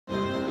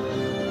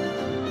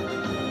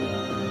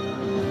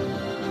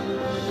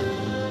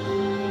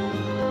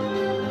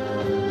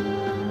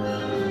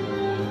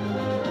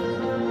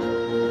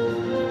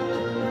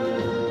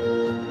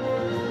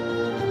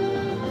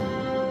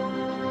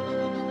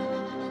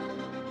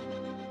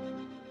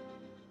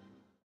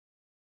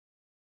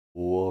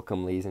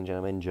Welcome, ladies and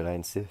gentlemen, Jedi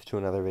and Sith, to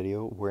another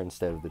video where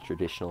instead of the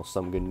traditional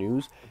some good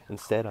news,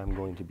 instead I'm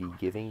going to be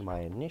giving my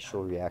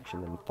initial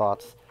reaction and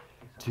thoughts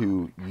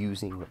to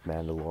using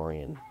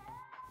Mandalorian.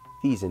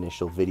 These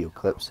initial video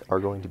clips are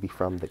going to be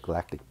from the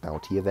Galactic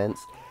Bounty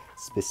events,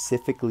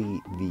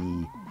 specifically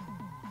the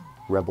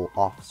Rebel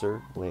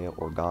Officer Leia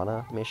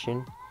Organa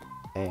mission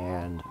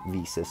and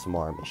Visas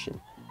Mar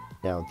mission.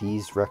 Now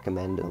these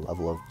recommend a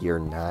level of Gear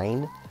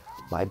 9.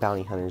 My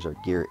bounty hunters are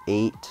Gear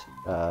 8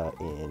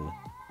 in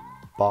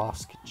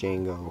Bosk,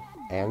 Jango,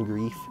 and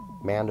Grief.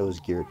 Mando's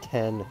Gear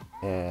 10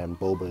 and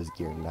Boba's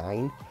Gear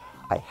 9.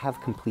 I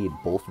have completed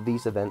both of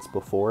these events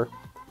before.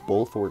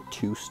 Both were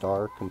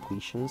 2-star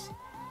completions,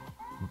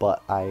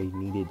 but I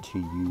needed to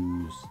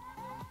use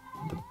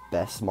the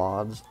best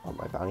mods on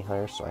my bounty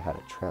hunters, so I had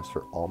to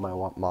transfer all my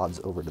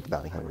mods over to the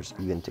bounty hunters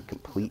even to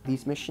complete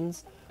these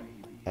missions.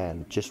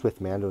 And just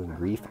with Mando and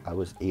Grief, I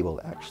was able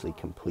to actually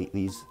complete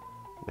these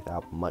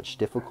without much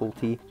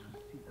difficulty.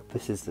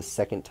 This is the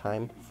second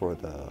time for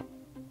the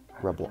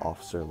Rebel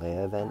Officer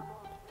Leia event,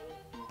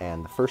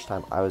 and the first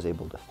time I was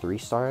able to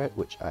 3-star it,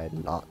 which I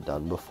had not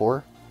done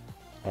before.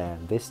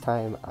 And this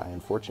time I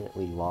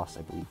unfortunately lost,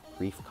 I believe,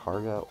 Grief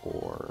Karga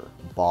or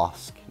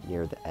Bosk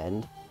near the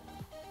end,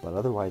 but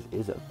otherwise it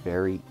is a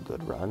very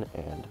good run,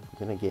 and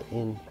I'm going to get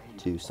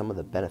into some of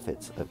the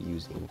benefits of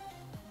using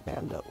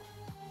Mando.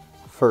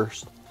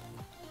 First,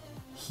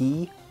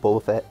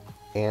 Boba Fett,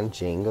 and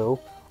Jango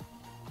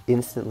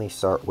instantly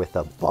start with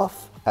a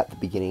buff at the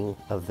beginning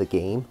of the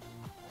game,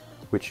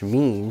 which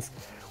means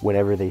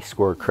whenever they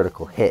score a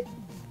critical hit,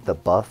 the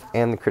buff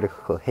and the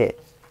critical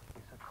hit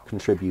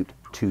contribute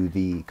to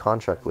the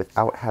contract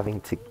without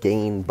having to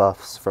gain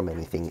buffs from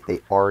anything. They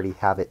already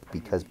have it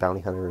because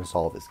Bounty Hunter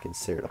Resolve is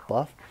considered a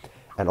buff.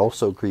 And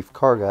also Grief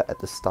Karga at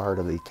the start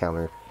of the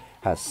encounter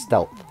has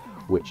Stealth,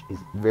 which is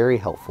very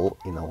helpful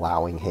in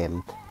allowing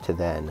him to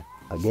then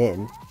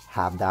again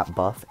have that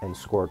buff and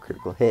score a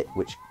critical hit,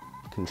 which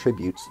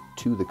contributes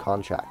to the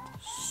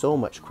contract so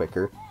much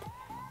quicker.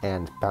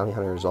 And Bounty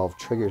Hunter Resolve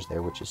triggers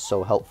there, which is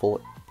so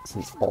helpful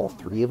since all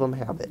 3 of them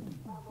have it,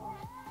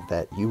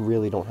 that you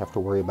really don't have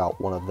to worry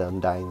about one of them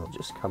dying. They'll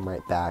just come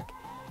right back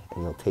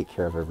and you'll take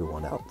care of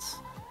everyone else.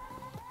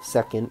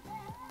 Second,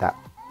 that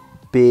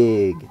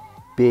big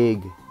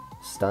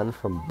stun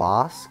from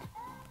Bosk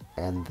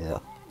and the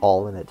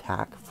all-in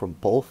attack from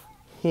both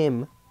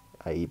him,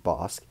 i.e.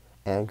 Bosk,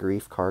 and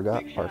Grief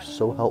Karga are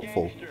so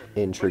helpful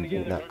in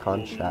triggering that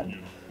contract,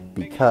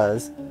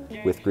 because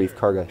with Grief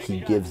Karga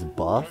he gives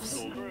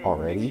buffs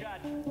already,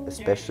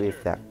 especially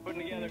if that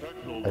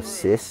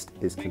assist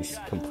is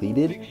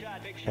completed.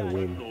 And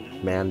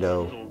when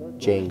Mando,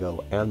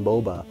 Jango, and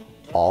Boba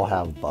all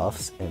have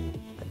buffs and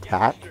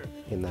attack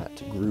in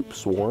that group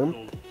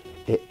swarm,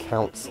 it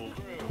counts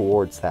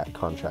towards that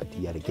contract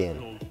yet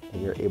again,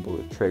 and you're able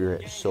to trigger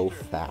it so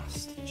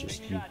fast.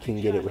 Just you can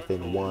get it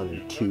within 1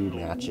 or 2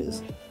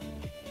 matches.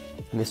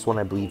 In this one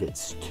I believe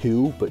it's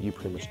 2, but you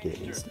pretty much get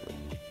it instantly.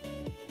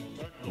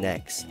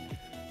 Next,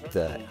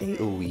 the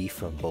AoE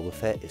from Boba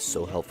Fett is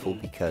so helpful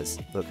because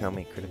look how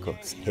many critical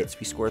hits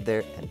we scored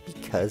there, and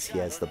because he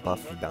has the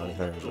buff of Bounty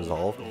Hunter's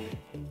Resolve,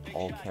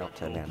 all count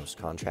to Mando's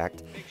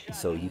contract.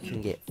 So you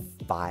can get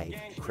 5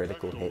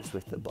 critical hits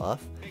with the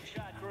buff,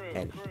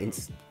 and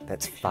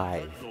that's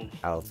 5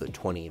 out of the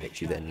 20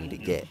 that you then need to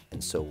get.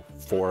 And so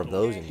 4 of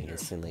those and you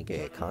instantly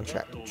get a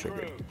contract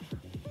triggered.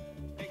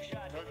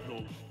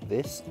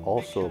 This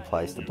also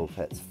applies to Boba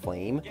Fett's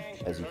Flame.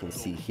 As you can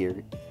see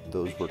here,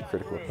 those were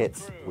critical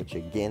hits, which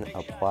again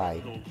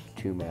apply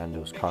to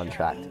Mando's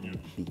contract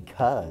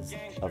because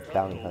of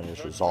Bounty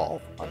Hunter's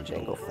Resolve on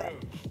Jango Fett.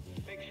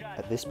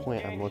 At this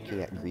point, I'm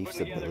looking at Grief's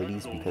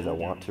abilities because I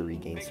want to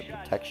regain some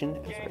protection,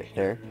 as right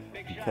there,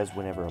 because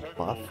whenever a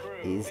buff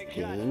is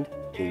gained,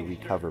 they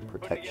recover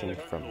protection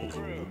from his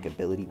unique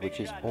ability, which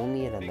is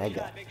only an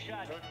Omega.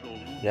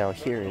 Now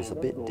here is a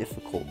bit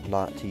difficult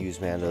not to use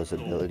Mando's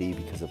ability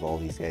because of all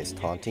these guys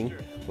taunting,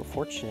 but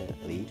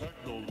fortunately,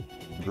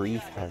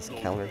 Grief has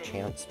counter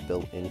chance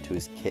built into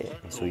his kit,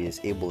 and so he is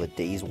able to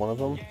daze one of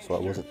them, so I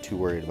wasn't too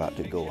worried about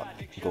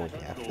going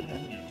after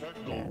them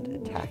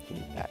and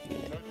attacking that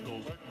unit.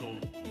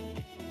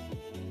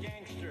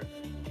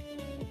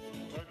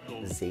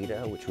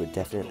 Zeta, which would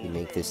definitely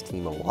make this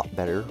team a lot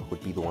better,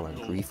 would be the one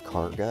on Grief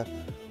Karga,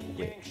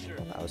 which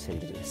allows him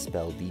to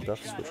dispel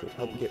debuffs, which would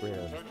help get rid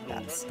of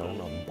that stun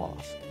on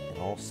Bosk, and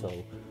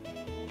also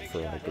for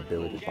like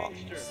ability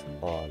bombs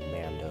on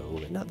Mando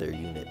and other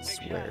units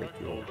where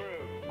you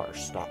are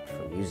stopped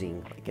from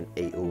using like an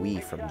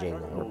AoE from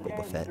Jango or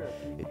Boba Fett.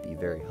 It'd be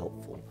very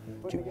helpful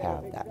to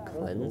have that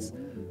cleanse,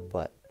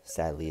 but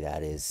sadly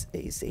that is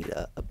a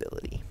Zeta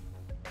ability,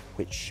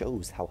 which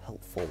shows how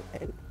helpful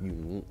and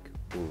unique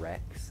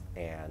Rex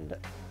and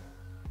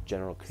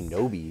General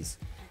Kenobi's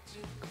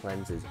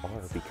cleanses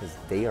are, because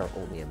they are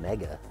only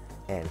Omega,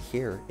 and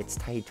here it's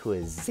tied to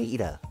a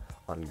Zeta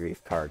on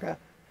Grief Karga.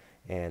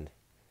 And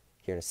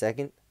here in a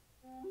second,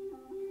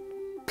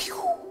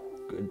 pew,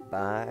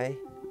 goodbye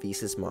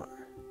Visas Mar.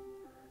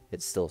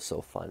 It's still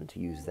so fun to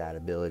use that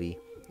ability.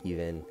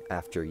 even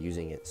after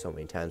using it so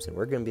many times, and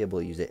we're going to be able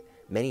to use it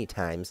many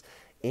times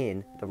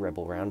in the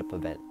Rebel Roundup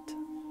event.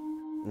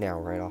 Now,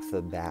 right off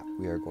the bat,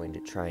 we are going to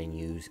try and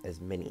use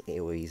as many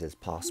AoEs as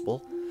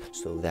possible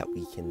so that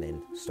we can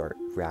then start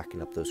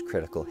racking up those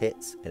critical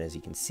hits. And as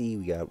you can see,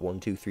 we got 1,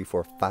 2, 3,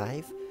 4,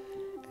 5,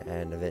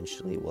 and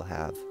eventually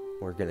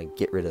we're going to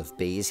get rid of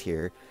Baze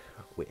here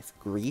with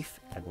Grief,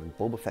 and when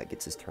Boba Fett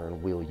gets his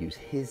turn, we'll use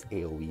his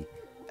AoE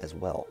as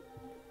well.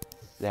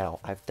 Now,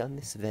 I've done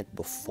this event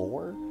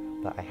before,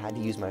 but I had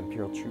to use my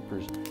Imperial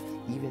Troopers,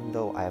 even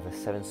though I have a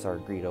 7-star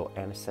Greedo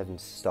and a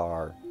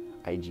 7-star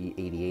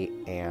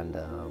IG-88 and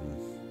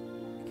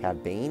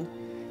Cad Bane,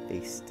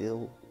 they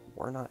still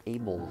were not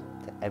able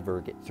to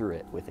ever get through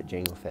it with a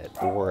Jango Fett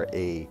or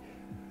a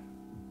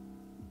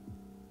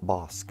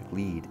Bosk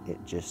lead.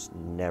 It just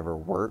never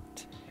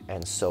worked,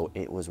 and so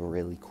it was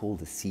really cool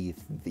to see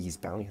these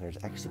bounty hunters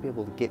actually be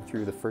able to get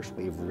through the first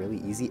wave really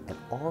easy and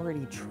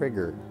already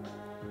trigger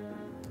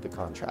the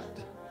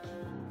contract.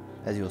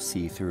 As you'll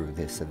see through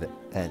this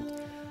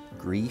event,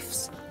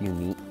 Grief's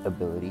unique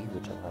ability,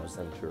 which allows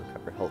them to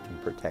recover health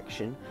and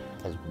protection,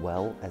 as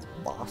well as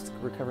Bosk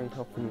recovering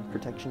health and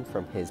protection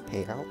from his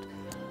payout,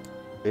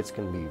 it's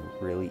going to be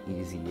really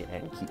easy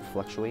and keep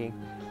fluctuating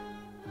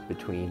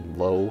between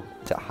low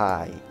to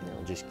high, and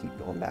it'll just keep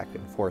going back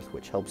and forth,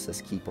 which helps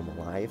us keep them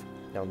alive.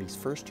 Now, in these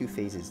first two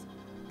phases,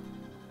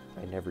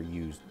 I never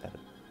used that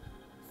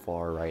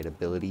far right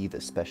ability,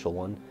 the special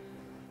one,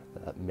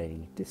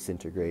 many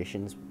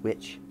disintegrations,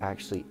 which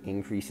actually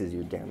increases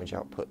your damage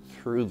output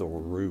through the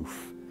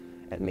roof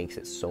and makes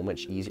it so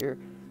much easier.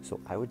 So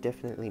I would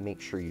definitely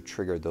make sure you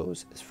trigger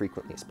those as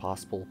frequently as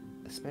possible,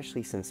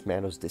 especially since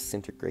Mando's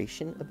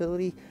disintegration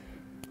ability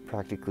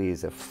practically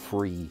is a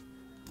free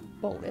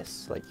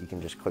bonus. Like, you can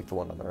just click the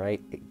one on the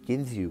right, it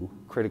gives you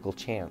critical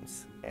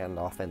chance and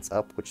offense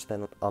up, which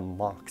then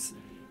unlocks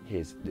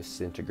his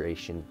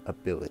disintegration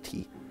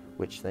ability,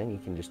 which then you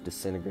can just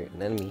disintegrate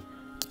an enemy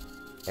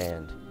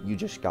and you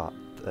just got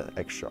the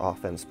extra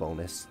offense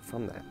bonus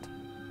from that.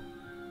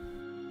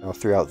 Now,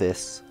 throughout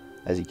this,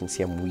 as you can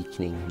see, I'm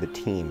weakening the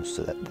team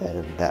so that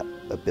then that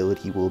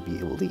ability will be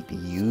able to be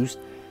used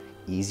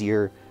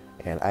easier,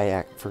 and I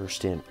at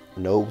first didn't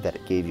know that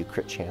it gave you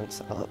crit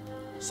chance up,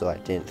 so I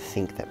didn't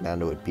think that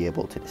Mando would be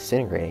able to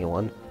disintegrate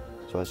anyone,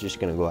 so I was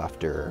just going to go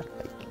after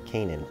like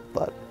Kanan.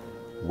 But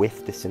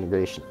with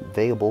disintegration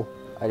available,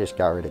 I just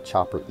got rid of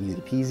Chopper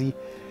easy peasy,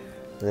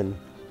 and then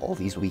all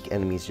these weak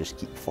enemies just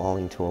keep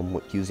falling to them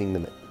with using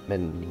the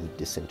many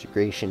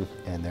disintegration,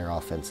 and their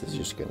offense is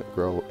just going to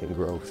grow and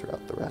grow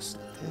throughout the rest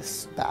of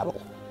this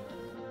battle.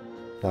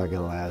 Not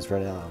gonna lie, I was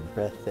running out of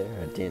breath there.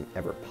 I didn't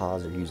ever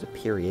pause or use a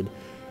period.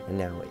 And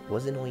now, it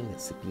was annoying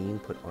that Sabine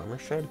put armor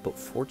shred, but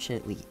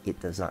fortunately it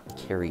does not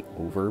carry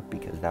over,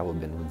 because that would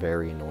have been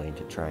very annoying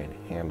to try and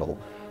handle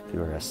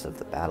through the rest of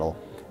the battle.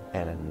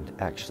 And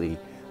actually,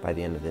 by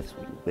the end of this,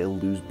 we will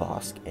lose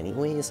Bosk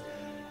anyways,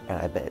 and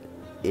I bet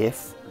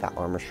if that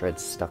armor shred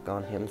stuck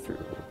on him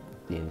through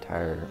the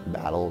entire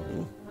battle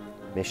and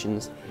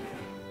missions,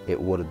 it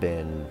would have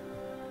been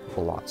a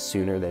lot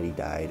sooner that he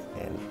died,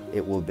 and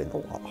it would have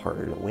been a lot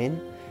harder to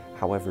win.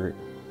 However,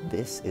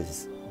 this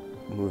is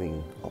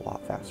moving a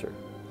lot faster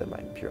than my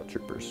Imperial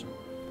Troopers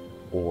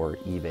or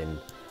even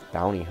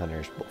bounty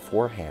hunters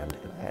beforehand,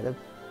 and I had a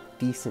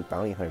decent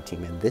bounty hunter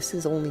team, and this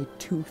is only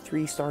 2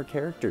 3-star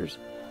characters.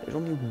 There's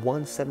only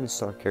 1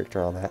 7-star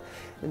character on that,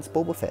 and it's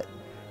Boba Fett.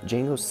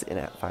 Jango's sitting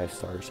at 5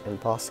 stars, and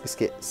Bosk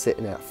is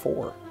sitting at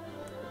 4.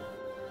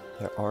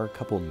 There are a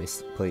couple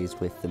misplays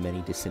with the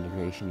many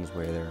disintegrations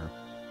where there are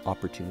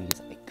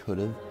opportunities I could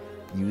have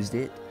used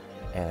it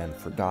and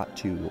forgot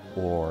to,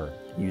 or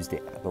used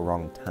it at the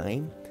wrong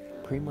time.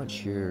 Pretty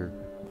much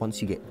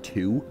once you get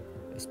 2,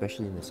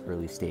 especially in this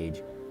early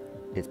stage,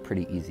 it's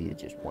pretty easy to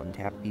just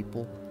one-tap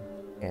people,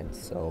 and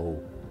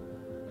so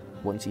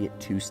once you get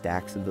 2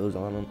 stacks of those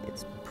on them,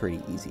 it's pretty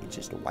easy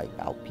just to wipe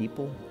out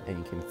people, and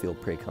you can feel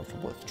pretty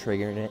comfortable with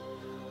triggering it.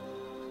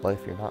 But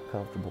if you're not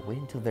comfortable, wait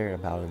until they're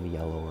about in the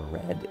yellow or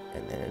red,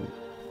 and then,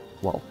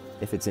 well,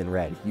 if it's in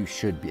red, you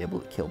should be able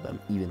to kill them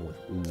even with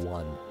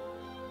 1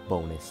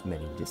 bonus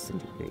many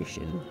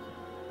disintegration.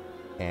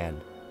 And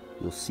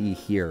you'll see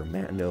here,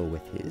 Mando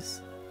with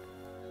his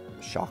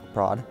shock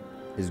prod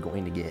is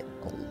going to get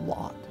a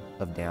lot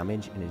of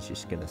damage, and it's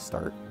just going to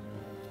start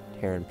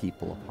tearing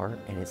people apart.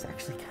 And it's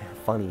actually kind of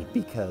funny,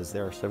 because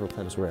there are several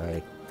times where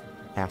I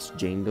asked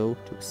Jango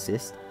to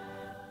assist,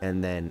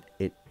 and then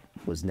it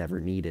was never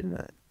needed,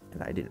 and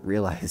I didn't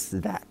realize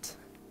that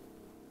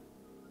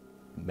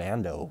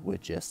Mando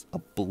would just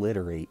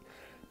obliterate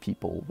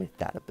people with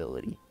that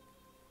ability,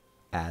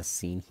 as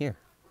seen here.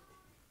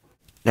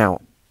 Now,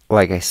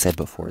 like I said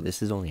before,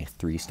 this is only a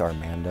 3-star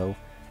Mando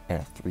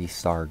and a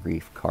 3-star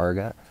Grief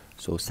Karga,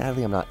 so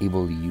sadly I'm not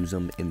able to use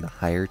them in the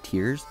higher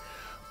tiers,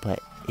 but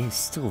it's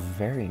still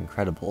very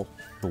incredible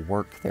the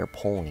work they're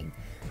pulling,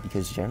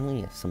 because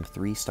generally some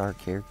 3-star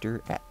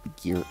character at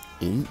gear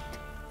 8,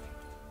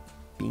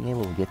 being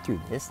able to get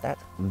through this,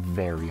 that's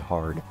very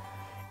hard.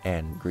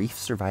 And Grief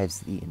survives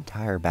the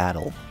entire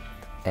battle,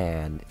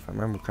 and if I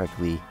remember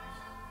correctly,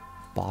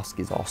 Bosk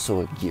is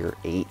also a gear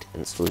 8,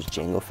 and so is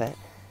Jango Fett.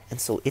 And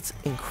so it's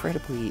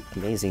incredibly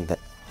amazing that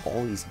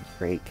all these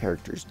gear 8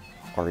 characters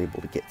are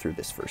able to get through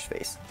this first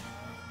phase.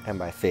 And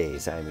by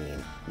phase, I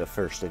mean the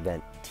first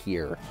event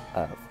tier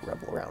of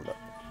Rebel Roundup.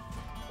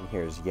 And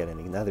here's yet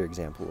another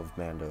example of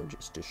Mando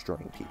just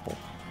destroying people.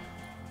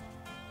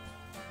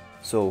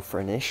 So for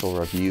initial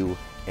review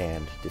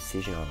and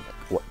decision on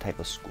what type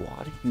of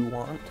squad you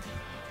want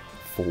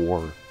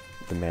for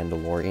the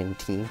Mandalorian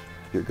team,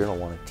 you're going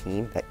to want a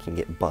team that can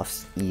get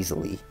buffs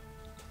easily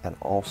and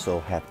also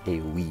have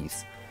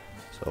AoEs.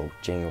 So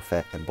Jango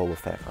Fett and Boba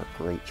Fett are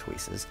great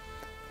choices.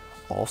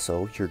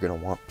 Also, you're going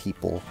to want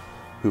people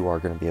who are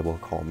going to be able to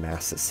call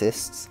mass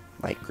assists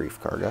like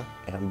Grief Karga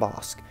and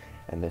Bosk,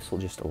 and this will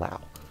just allow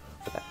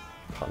for that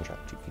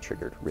contract to be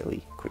triggered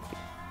really quickly.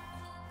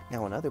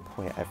 Now, another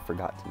point I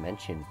forgot to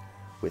mention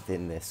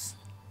within this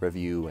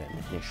review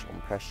and initial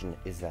impression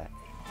is that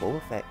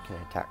Boba Fett can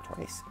attack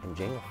twice and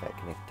Jango Fett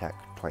can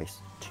attack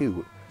twice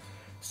too.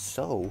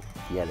 So,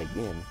 yet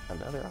again,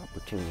 another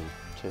opportunity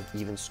to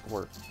even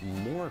score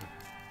more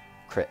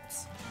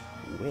crits,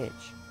 which,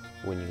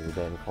 when you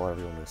then call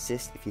everyone to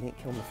assist, if you didn't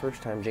kill him the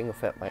first time, Jango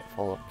Fett might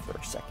fall up for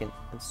a second,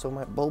 and so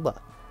might Boba.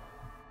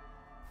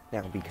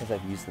 Now, because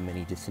I've used the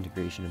many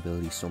disintegration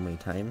abilities so many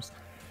times,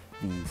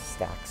 these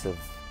stacks of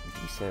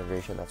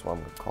disintegration, that's what I'm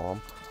going to call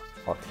them,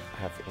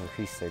 have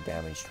increased their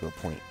damage to a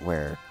point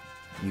where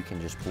you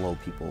can just blow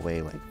people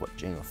away like what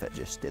Jango Fett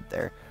just did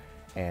there,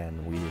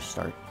 and we just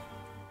start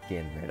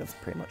getting rid of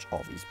pretty much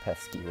all these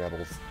pesky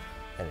rebels,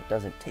 and it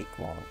doesn't take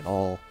long at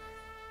all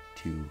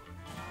to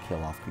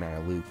kill off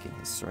Commander Luke and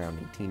his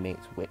surrounding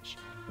teammates, which,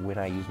 when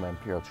I use my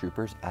Imperial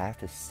Troopers, I have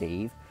to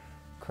save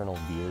General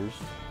Veer's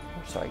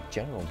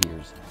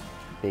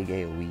big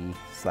AoE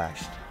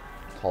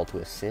 / call to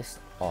assist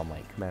on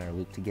my Commander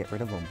Luke to get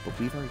rid of him, but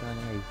we've already gone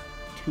away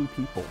 2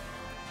 people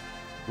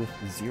with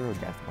 0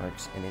 death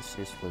marks, and it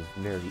just was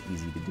very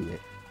easy to do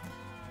it.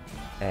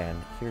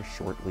 And here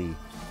shortly,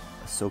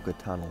 Ahsoka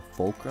Tano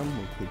Fulcrum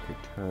will take her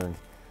turn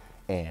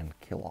and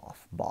kill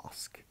off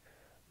Bosk,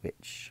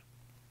 which,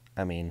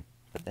 I mean,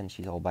 but then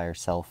she's all by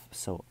herself,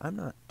 so I'm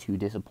not too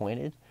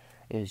disappointed.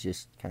 It was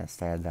just kind of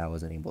sad that I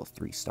wasn't able to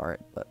 3-star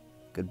it, but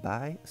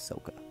goodbye,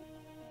 Ahsoka.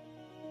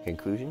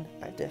 Conclusion,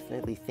 I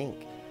definitely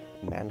think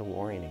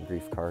Mandalorian and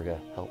Grief Karga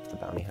help the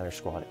Bounty Hunter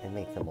squad and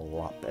make them a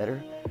lot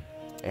better.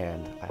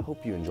 And I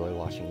hope you enjoy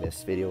watching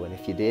this video, and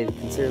if you did,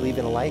 consider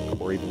leaving a like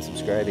or even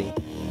subscribing.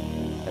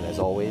 And as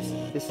always,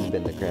 this has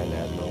been the Grand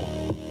Admiral,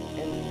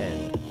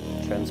 end-to-end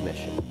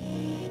transmission.